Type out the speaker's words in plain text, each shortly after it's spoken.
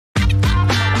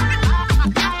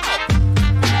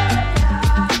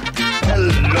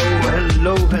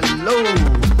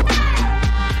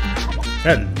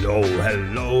Hello,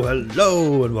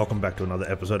 and welcome back to another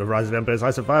episode of Rise of Empires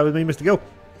Ice and Fire with me, Mr. Gill.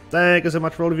 Thank you so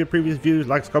much for all of your previous views,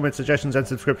 likes, comments, suggestions, and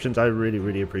subscriptions. I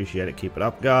really appreciate it. Keep it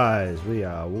up, guys. We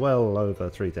are well over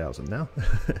 3,000 now.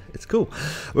 It's cool.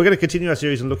 We're going to continue our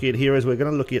series and looking at heroes. We're going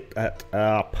to look at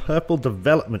our purple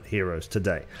development heroes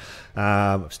today.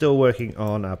 Still working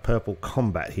on our purple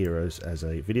combat heroes as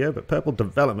a video, but purple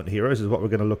development heroes is what we're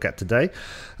going to look at today.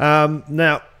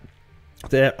 Now,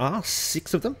 there are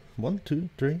 6 of them. 1, 2,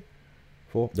 3,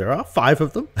 4. There are 5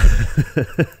 of them.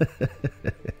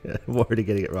 I'm already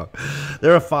getting it wrong.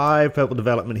 There are 5 purple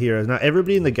development heroes. Now,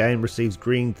 everybody in the game receives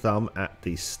Green Thumb at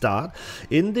the start.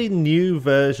 In the new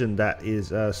version that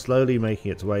is slowly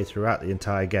making its way throughout the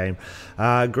entire game,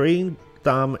 Green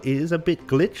Thumb is a bit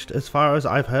glitched as far as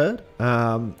I've heard.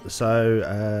 You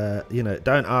know,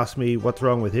 don't ask me what's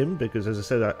wrong with him, because as I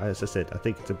said, I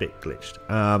think it's a bit glitched.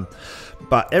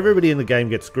 But everybody in the game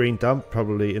gets Green Thumb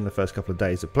probably in the first couple of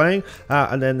days of playing,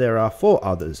 and then there are 4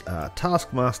 others: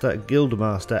 Taskmaster,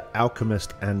 Guildmaster,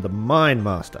 Alchemist, and the Mine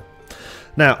Master.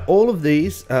 Now, all of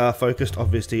these are focused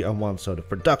obviously on one sort of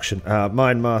production.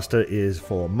 Mine Master is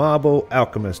for marble,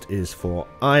 Alchemist is for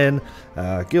iron,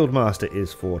 Guildmaster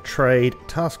is for trade,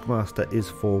 Taskmaster is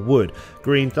for wood.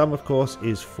 Green Thumb, of course,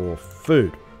 is for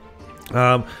food.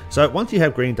 So once you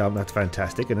have Green Thumb, that's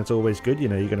fantastic, and it's always good. You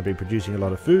know, you're going to be producing a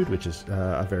lot of food, which is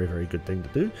a very good thing to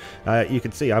do. You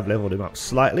can see I've leveled him up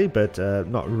slightly, but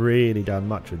not really done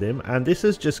much with him. And this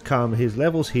has just come, his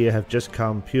levels here have just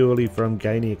come purely from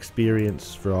gaining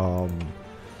experience from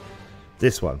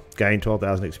this one. Gain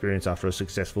 12,000 experience after a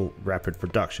successful rapid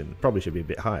production. Probably should be a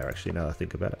bit higher, actually, now that I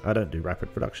think about it. I don't do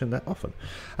rapid production that often.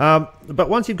 But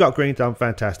once you've got Green Thumb,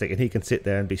 fantastic, and he can sit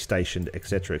there and be stationed,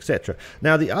 etc, etc.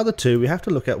 Now, the other 2, we have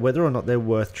to look at whether or not they're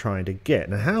worth trying to get.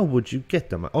 Now, how would you get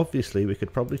them? Obviously, we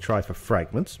could probably try for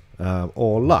fragments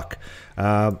or luck.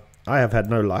 I have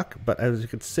had no luck, but as you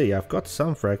can see, I've got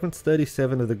some fragments.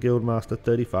 37 of the Guildmaster,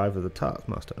 35 of the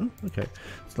Taskmaster. Okay,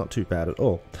 it's not too bad at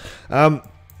all.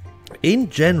 In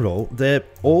general, they're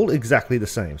all exactly the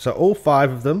same. So all 5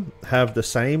 of them have the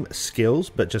same skills,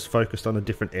 but just focused on a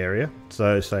different area.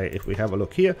 So say if we have a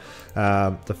look here,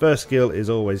 the first skill is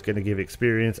always going to give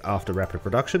experience after rapid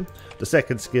production. The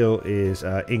second skill is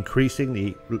increasing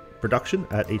the production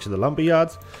at each of the lumber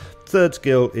yards. Third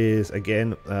skill is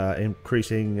again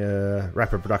increasing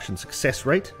rapid production success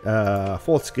rate.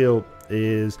 Fourth skill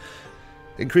is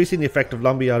increasing the effect of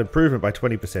lumberyard improvement by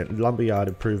 20%. Lumberyard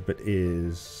improvement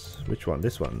is... which one?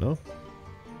 This one, no?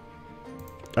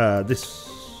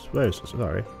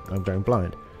 Sorry, I'm going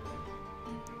blind.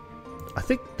 I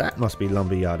think that must be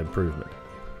lumberyard improvement.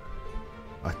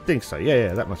 I think so.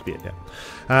 Yeah, that must be it. Yeah.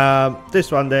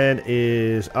 This one then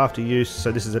is after use.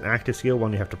 So this is an active skill,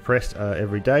 one you have to press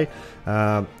every day,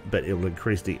 but it will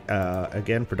increase the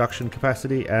again production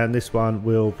capacity. And this one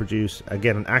will produce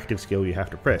again an active skill you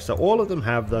have to press. So all of them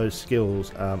have those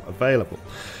skills available.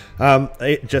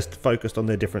 It just focused on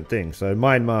their different things. So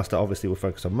Mine Master obviously will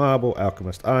focus on marble,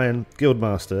 Alchemist iron,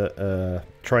 Guildmaster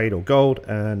trade or gold,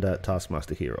 and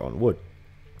Taskmaster here on wood.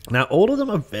 Now, all of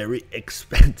them are very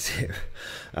expensive.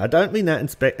 I don't mean that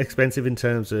expensive in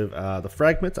terms of the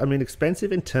fragments. I mean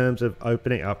expensive in terms of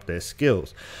opening up their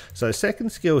skills. So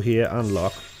second skill here,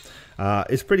 unlock,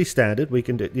 is pretty standard. We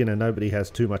can do, you know, nobody has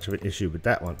too much of an issue with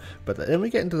that one. But then we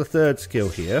get into the third skill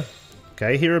here.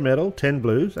 Okay, hero medal, 10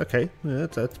 blues. Okay, yeah,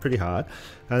 that's pretty hard.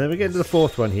 And then we get into the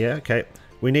fourth one here. Okay,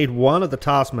 we need 1 of the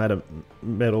Taskmaster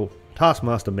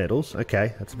medals.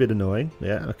 Okay, that's a bit annoying.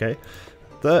 Yeah, okay.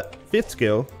 The 5th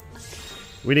skill,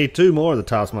 we need 2 more of the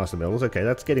Taskmaster medals. Okay,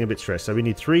 that's getting a bit stressed. So we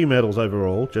need 3 medals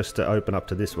overall just to open up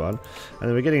to this one. And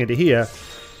then we're getting into here.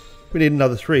 We need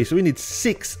another 3. So we need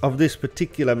 6 of this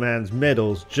particular man's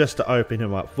medals just to open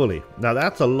him up fully. Now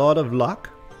that's a lot of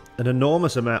luck. An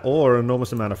enormous amount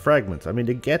of fragments. I mean,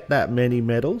 to get that many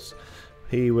medals,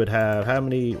 he would have how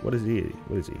many? What is he?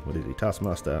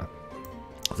 Taskmaster.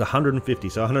 It's 150.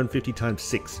 So 150 times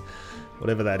 6,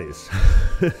 whatever that is,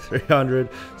 300.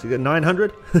 So you got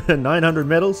 900. 900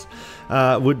 medals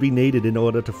would be needed in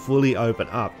order to fully open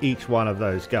up each one of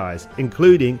those guys,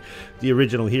 including the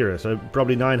original hero. So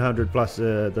probably 900 plus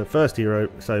the first hero.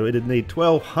 So it'd need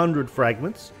 1,200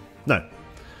 fragments. No.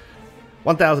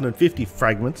 1,050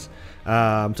 fragments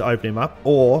to open him up,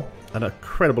 or an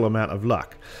incredible amount of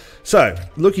luck. So,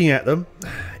 looking at them,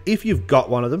 if you've got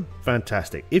one of them,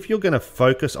 fantastic. If you're going to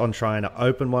focus on trying to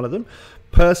open one of them,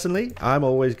 personally, I'm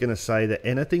always going to say that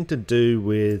anything to do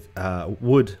with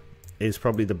wood is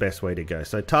probably the best way to go.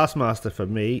 So, Taskmaster for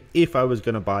me, if I was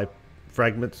going to buy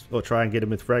fragments, or try and get him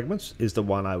with fragments, is the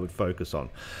one I would focus on.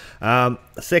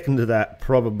 Second to that,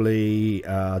 probably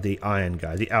the Iron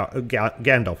guy, the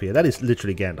Gandalf here. That is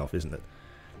literally Gandalf, isn't it?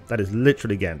 That is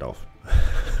literally Gandalf.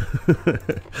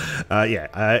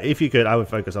 If you could, I would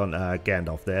focus on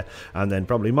Gandalf there, and then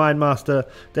probably Mindmaster,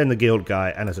 then the Guild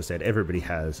guy, and as I said, everybody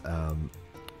has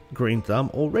Green Thumb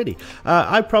already.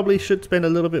 I probably should spend a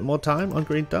little bit more time on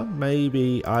Green Thumb.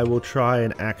 Maybe I will try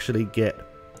and actually get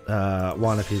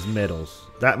one of his medals.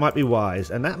 That might be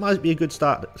wise, and that might be a good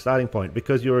starting point.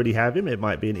 Because you already have him, it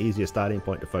might be an easier starting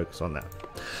point to focus on that.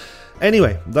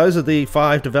 Anyway, those are the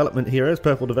 5 development heroes,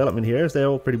 purple development heroes. They're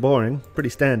all pretty boring, pretty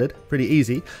standard, pretty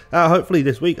easy. Hopefully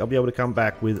this week I'll be able to come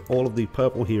back with all of the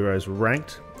purple heroes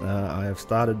ranked. I have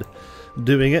started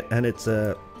doing it, and it's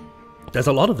there's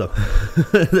a lot of them.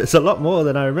 There's a lot more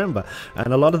than I remember,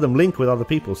 and a lot of them link with other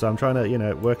people, so I'm trying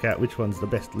to, work out which one's the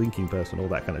best linking person, all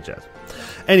that kind of jazz.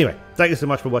 Anyway, thank you so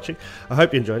much for watching. I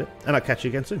hope you enjoyed it, and I'll catch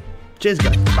you again soon. Cheers,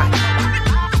 guys. Bye.